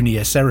a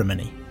junior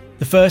ceremony.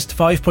 The first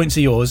 5 points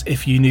are yours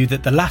if you knew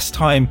that the last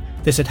time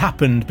this had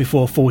happened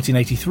before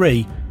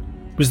 1483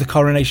 was the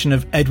coronation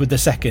of Edward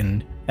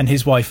II and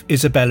his wife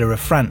Isabella of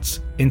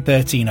France in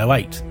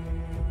 1308.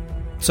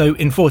 So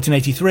in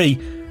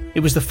 1483,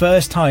 it was the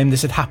first time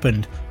this had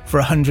happened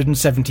for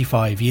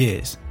 175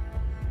 years.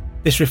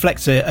 This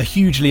reflects a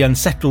hugely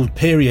unsettled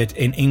period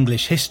in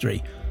English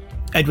history.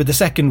 Edward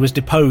II was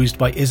deposed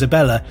by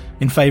Isabella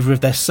in favour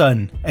of their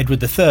son,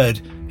 Edward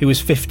III, who was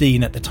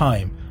 15 at the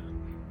time.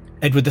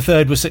 Edward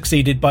III was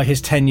succeeded by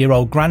his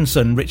 10-year-old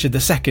grandson, Richard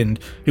II,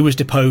 who was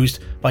deposed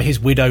by his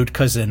widowed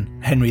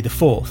cousin, Henry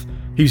IV,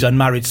 whose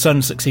unmarried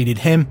son succeeded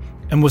him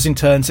and was in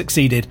turn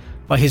succeeded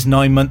by his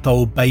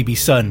 9-month-old baby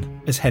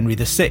son as Henry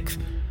VI,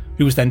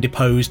 who was then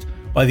deposed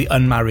by the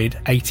unmarried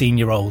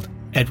 18-year-old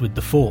Edward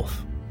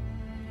IV.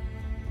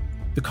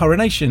 The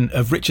coronation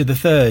of Richard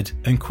III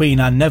and Queen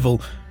Anne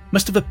Neville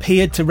must have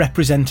appeared to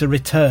represent a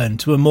return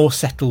to a more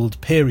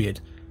settled period.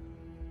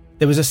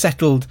 There was a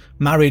settled,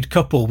 married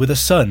couple with a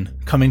son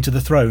coming to the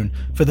throne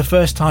for the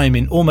first time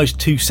in almost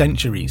 2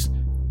 centuries.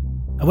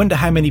 I wonder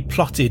how many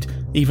plotted,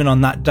 even on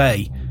that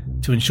day,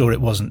 to ensure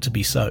it wasn't to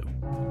be so.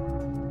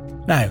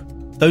 Now,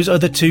 those are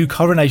the 2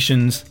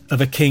 coronations of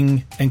a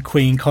king and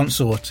queen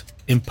consort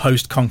in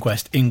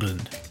post-conquest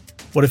England.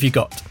 What have you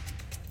got?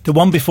 The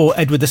one before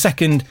Edward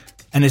II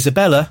and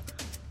Isabella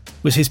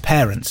was his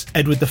parents,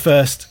 Edward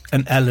I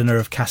and Eleanor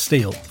of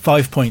Castile.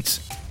 5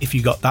 points if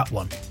you got that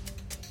one.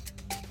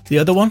 The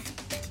other one?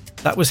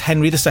 That was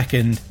Henry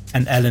II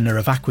and Eleanor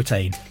of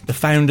Aquitaine, the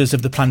founders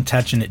of the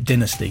Plantagenet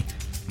dynasty.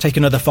 Take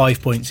another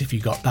 5 points if you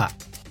got that.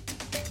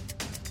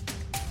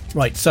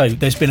 Right, so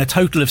there's been a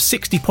total of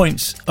 60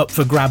 points up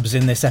for grabs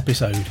in this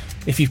episode.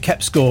 If you've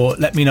kept score,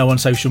 let me know on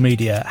social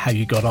media how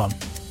you got on.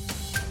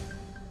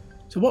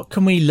 So what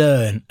can we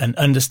learn and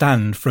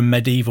understand from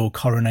medieval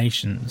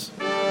coronations?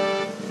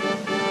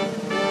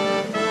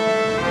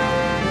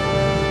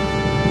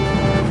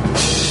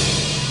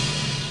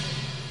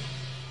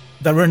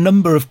 There are a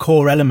number of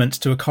core elements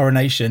to a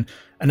coronation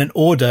and an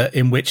order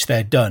in which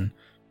they're done.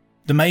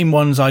 The main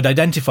ones I'd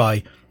identify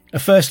are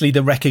firstly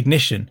the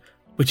recognition,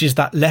 which is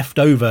that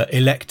leftover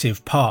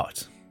elective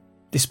part.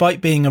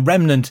 Despite being a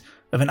remnant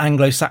of an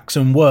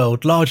Anglo-Saxon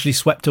world largely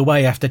swept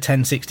away after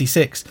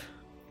 1066,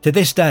 to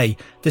this day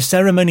the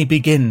ceremony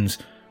begins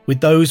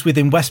with those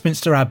within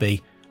Westminster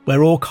Abbey,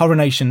 where all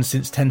coronations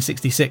since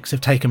 1066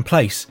 have taken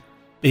place,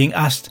 being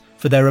asked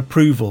for their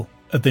approval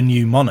of the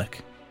new monarch.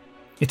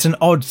 It's an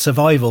odd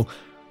survival,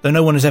 though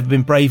no one has ever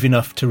been brave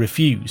enough to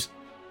refuse.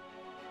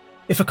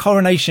 If a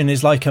coronation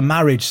is like a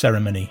marriage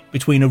ceremony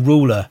between a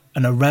ruler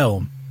and a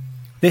realm,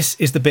 this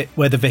is the bit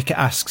where the vicar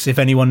asks if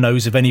anyone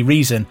knows of any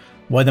reason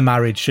why the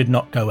marriage should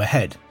not go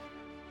ahead.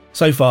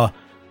 So far,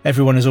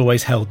 everyone has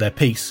always held their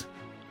peace,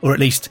 or at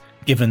least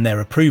given their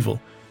approval.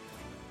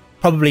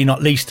 Probably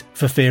not least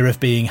for fear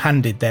of being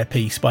handed their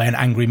peace by an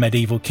angry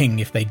medieval king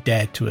if they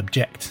dared to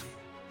object.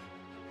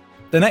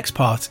 The next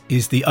part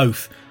is the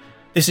oath.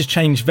 This has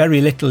changed very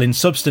little in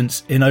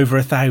substance in over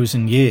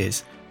 1,000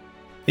 years.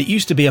 It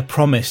used to be a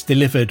promise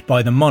delivered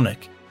by the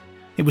monarch.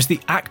 It was the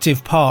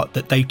active part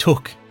that they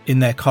took in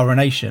their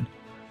coronation.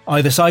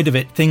 Either side of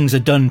it, things are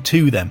done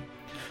to them.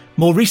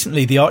 More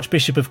recently, the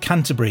Archbishop of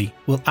Canterbury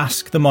will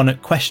ask the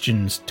monarch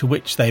questions to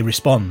which they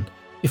respond.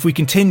 If we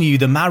continue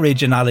the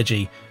marriage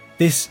analogy,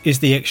 this is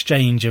the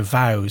exchange of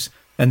vows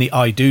and the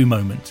I do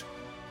moment.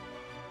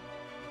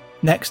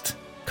 Next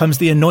comes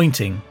the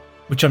anointing,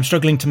 which I'm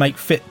struggling to make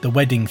fit the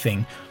wedding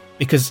thing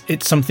because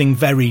it's something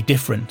very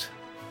different.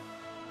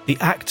 The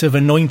act of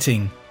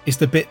anointing is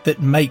the bit that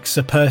makes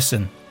a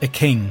person a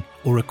king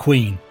or a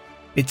queen.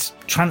 It's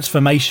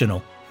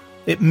transformational.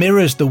 It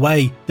mirrors the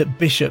way that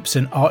bishops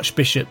and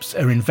archbishops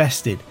are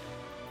invested.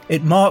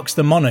 It marks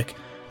the monarch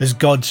as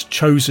God's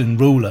chosen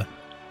ruler,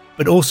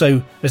 but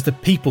also as the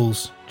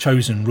people's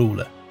chosen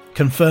ruler,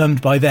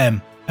 confirmed by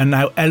them and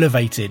now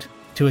elevated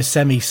to a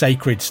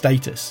semi-sacred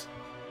status.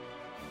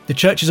 The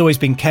Church has always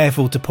been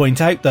careful to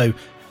point out, though,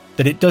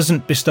 that it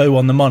doesn't bestow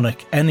on the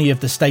monarch any of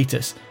the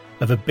status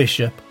of a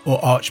bishop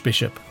or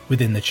archbishop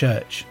within the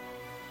Church.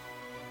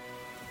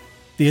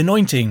 The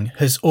anointing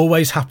has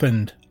always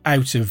happened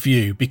out of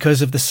view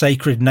because of the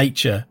sacred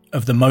nature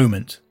of the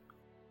moment.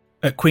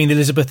 At Queen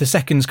Elizabeth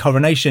II's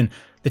coronation,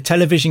 the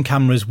television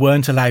cameras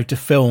weren't allowed to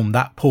film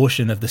that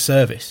portion of the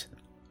service.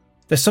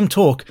 There's some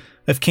talk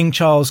of King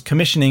Charles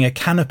commissioning a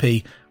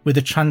canopy with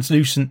a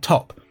translucent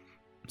top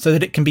so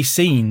that it can be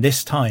seen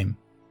this time.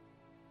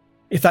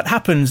 If that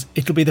happens,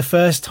 it'll be the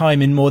first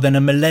time in more than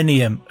a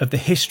millennium of the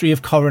history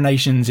of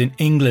coronations in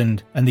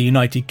England and the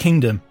United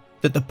Kingdom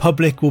that the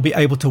public will be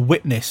able to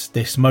witness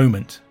this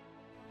moment.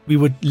 We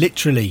would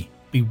literally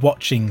be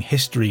watching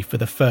history for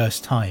the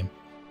first time.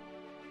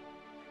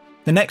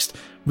 The next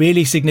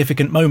really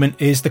significant moment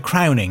is the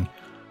crowning,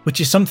 which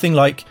is something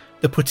like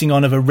the putting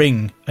on of a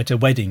ring at a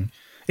wedding.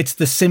 It's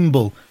the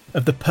symbol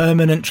of the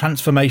permanent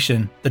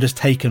transformation that has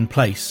taken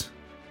place.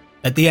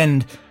 At the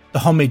end, the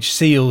homage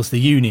seals the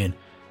union,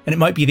 and it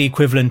might be the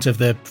equivalent of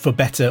the for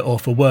better or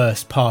for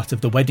worse part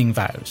of the wedding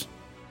vows.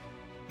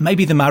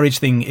 Maybe the marriage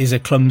thing is a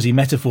clumsy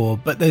metaphor,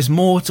 but there's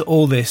more to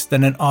all this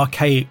than an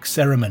archaic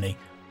ceremony.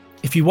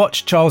 If you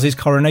watch Charles's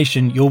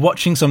coronation, you're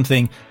watching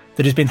something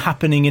that has been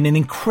happening in an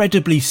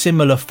incredibly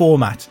similar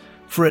format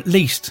for at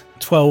least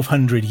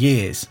 1200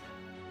 years.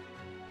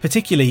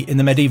 Particularly in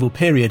the medieval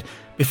period,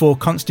 before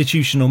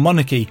constitutional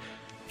monarchy,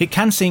 it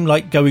can seem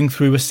like going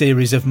through a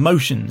series of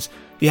motions,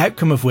 the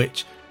outcome of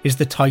which is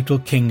the title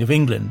King of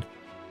England.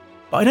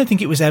 But I don't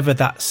think it was ever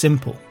that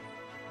simple.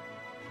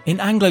 In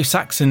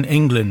Anglo-Saxon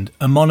England,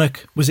 a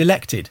monarch was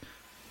elected,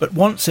 but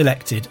once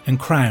elected and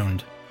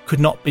crowned, could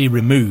not be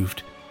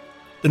removed.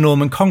 The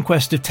Norman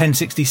conquest of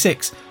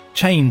 1066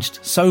 changed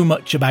so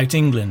much about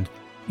England,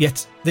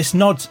 yet this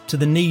nod to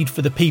the need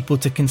for the people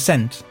to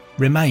consent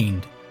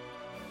remained.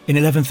 In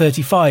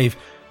 1135,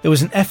 there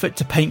was an effort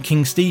to paint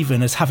King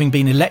Stephen as having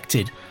been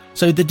elected,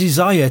 so the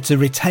desire to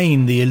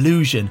retain the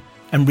illusion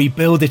and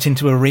rebuild it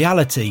into a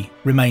reality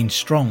remained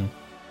strong.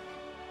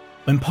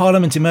 When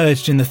Parliament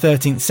emerged in the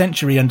 13th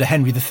century under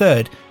Henry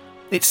III,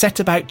 it set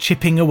about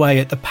chipping away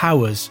at the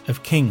powers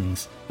of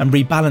kings and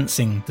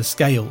rebalancing the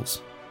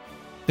scales.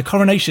 The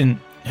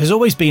coronation has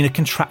always been a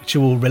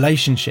contractual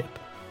relationship,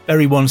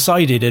 very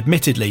one-sided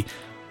admittedly,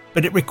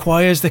 but it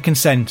requires the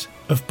consent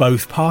of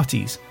both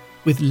parties,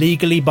 with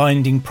legally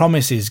binding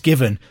promises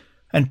given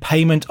and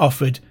payment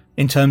offered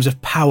in terms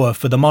of power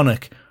for the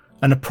monarch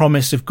and a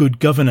promise of good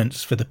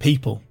governance for the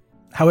people.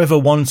 However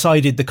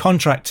one-sided the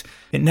contract,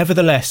 it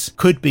nevertheless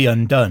could be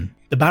undone.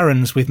 The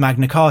barons with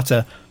Magna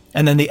Carta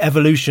and then the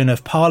evolution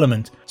of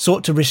Parliament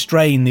sought to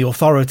restrain the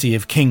authority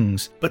of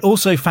kings, but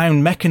also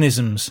found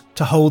mechanisms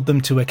to hold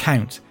them to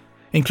account,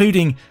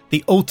 including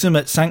the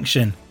ultimate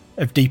sanction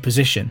of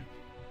deposition.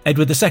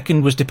 Edward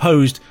II was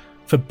deposed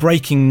for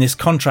breaking this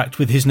contract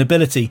with his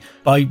nobility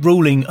by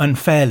ruling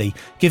unfairly,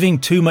 giving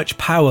too much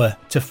power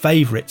to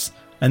favourites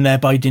and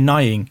thereby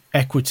denying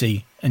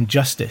equity and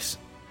justice.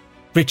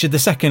 Richard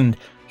II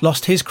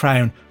lost his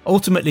crown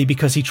ultimately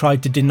because he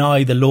tried to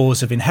deny the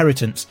laws of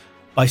inheritance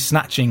by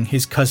snatching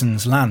his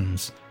cousin's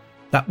lands.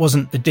 That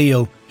wasn't the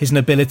deal his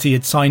nobility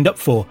had signed up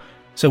for,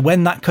 so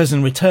when that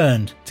cousin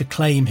returned to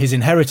claim his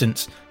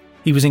inheritance,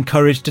 he was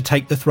encouraged to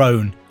take the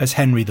throne as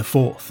Henry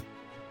IV.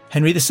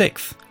 Henry VI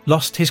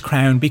lost his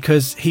crown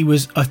because he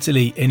was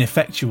utterly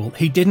ineffectual.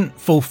 He didn't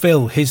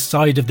fulfil his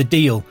side of the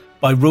deal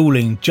by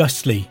ruling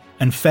justly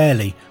and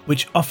fairly,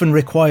 which often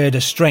required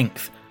a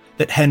strength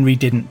that Henry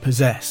didn't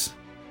possess.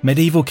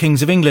 Medieval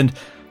kings of England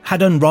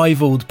had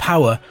unrivaled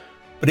power,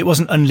 but it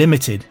wasn't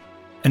unlimited,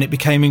 and it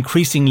became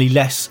increasingly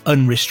less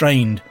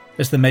unrestrained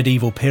as the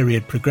medieval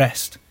period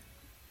progressed.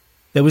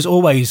 There was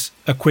always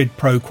a quid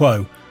pro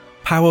quo.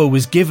 Power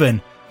was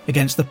given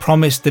against the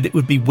promise that it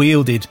would be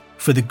wielded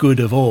for the good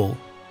of all.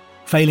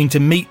 Failing to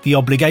meet the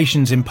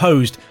obligations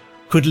imposed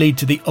could lead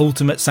to the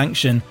ultimate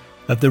sanction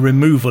of the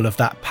removal of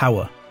that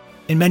power.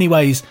 In many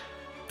ways,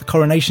 the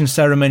coronation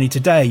ceremony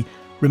today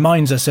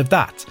reminds us of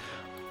that.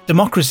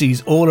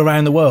 Democracies all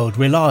around the world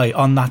rely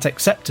on that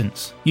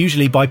acceptance,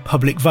 usually by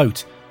public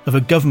vote, of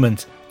a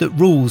government that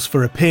rules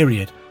for a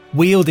period,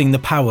 wielding the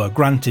power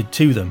granted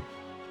to them.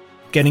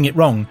 Getting it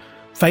wrong,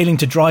 failing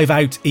to drive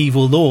out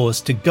evil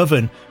laws to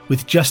govern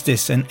with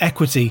justice and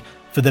equity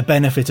for the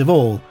benefit of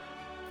all,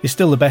 is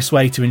still the best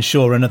way to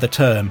ensure another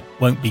term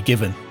won't be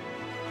given.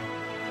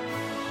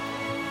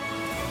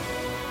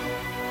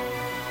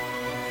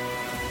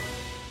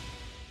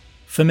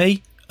 For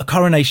me, a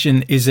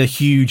coronation is a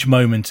huge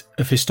moment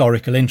of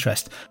historical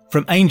interest,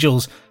 from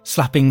angels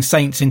slapping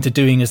saints into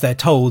doing as they're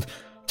told,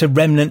 to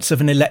remnants of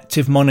an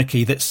elective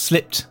monarchy that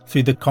slipped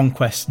through the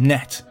conquest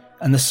net,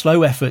 and the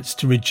slow efforts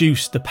to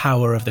reduce the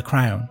power of the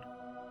crown.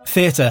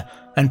 Theatre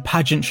and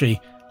pageantry,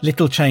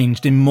 little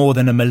changed in more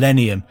than a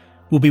millennium,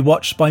 will be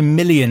watched by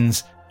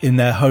millions in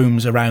their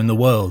homes around the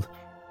world.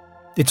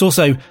 It's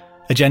also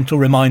a gentle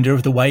reminder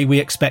of the way we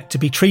expect to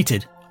be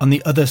treated on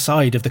the other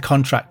side of the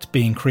contract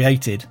being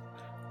created.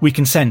 We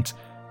consent,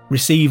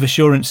 receive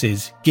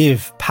assurances,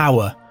 give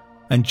power,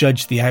 and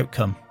judge the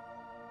outcome.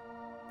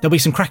 There'll be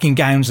some cracking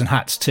gowns and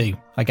hats too,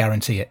 I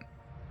guarantee it.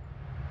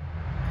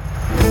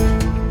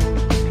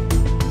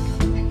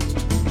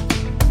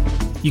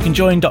 You can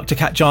join Dr.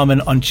 Kat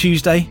Jarman on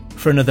Tuesday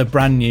for another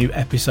brand new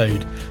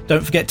episode.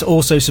 Don't forget to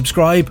also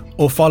subscribe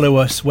or follow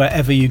us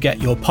wherever you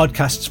get your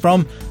podcasts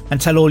from,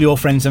 and tell all your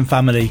friends and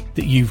family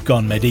that you've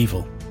gone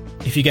medieval.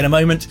 If you get a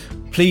moment,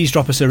 please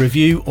drop us a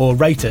review or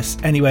rate us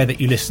anywhere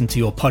that you listen to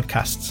your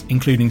podcasts,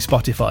 including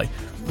Spotify.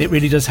 It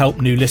really does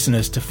help new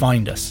listeners to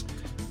find us.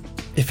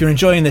 If you're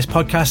enjoying this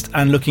podcast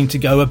and looking to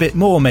go a bit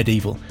more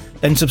medieval,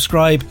 then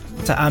subscribe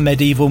to our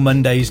Medieval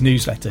Mondays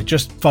newsletter.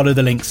 Just follow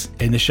the links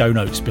in the show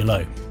notes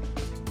below.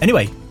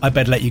 Anyway, I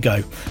better let you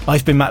go.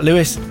 I've been Matt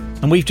Lewis,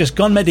 and we've just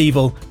gone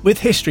medieval with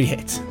History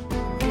Hit.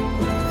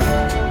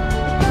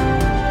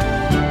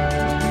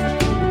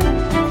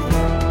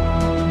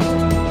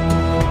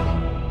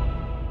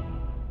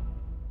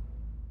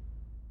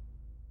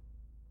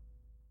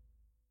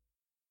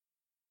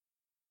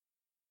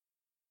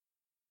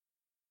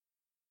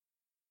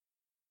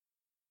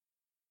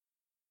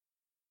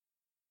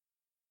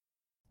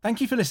 Thank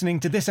you for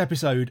listening to this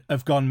episode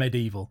of Gone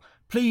Medieval.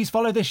 Please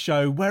follow this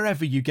show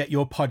wherever you get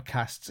your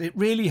podcasts. It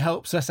really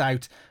helps us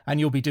out and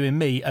you'll be doing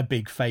me a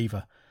big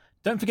favour.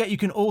 Don't forget you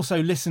can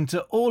also listen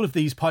to all of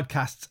these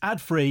podcasts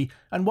ad-free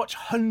and watch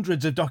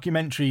hundreds of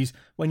documentaries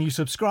when you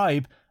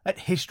subscribe at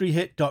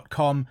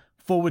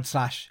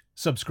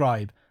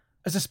historyhit.com/subscribe.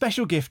 As a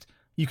special gift,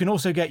 you can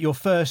also get your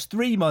first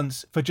 3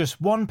 months for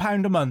just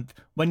 £1 a month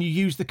when you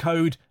use the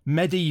code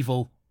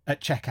MEDIEVAL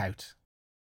at checkout.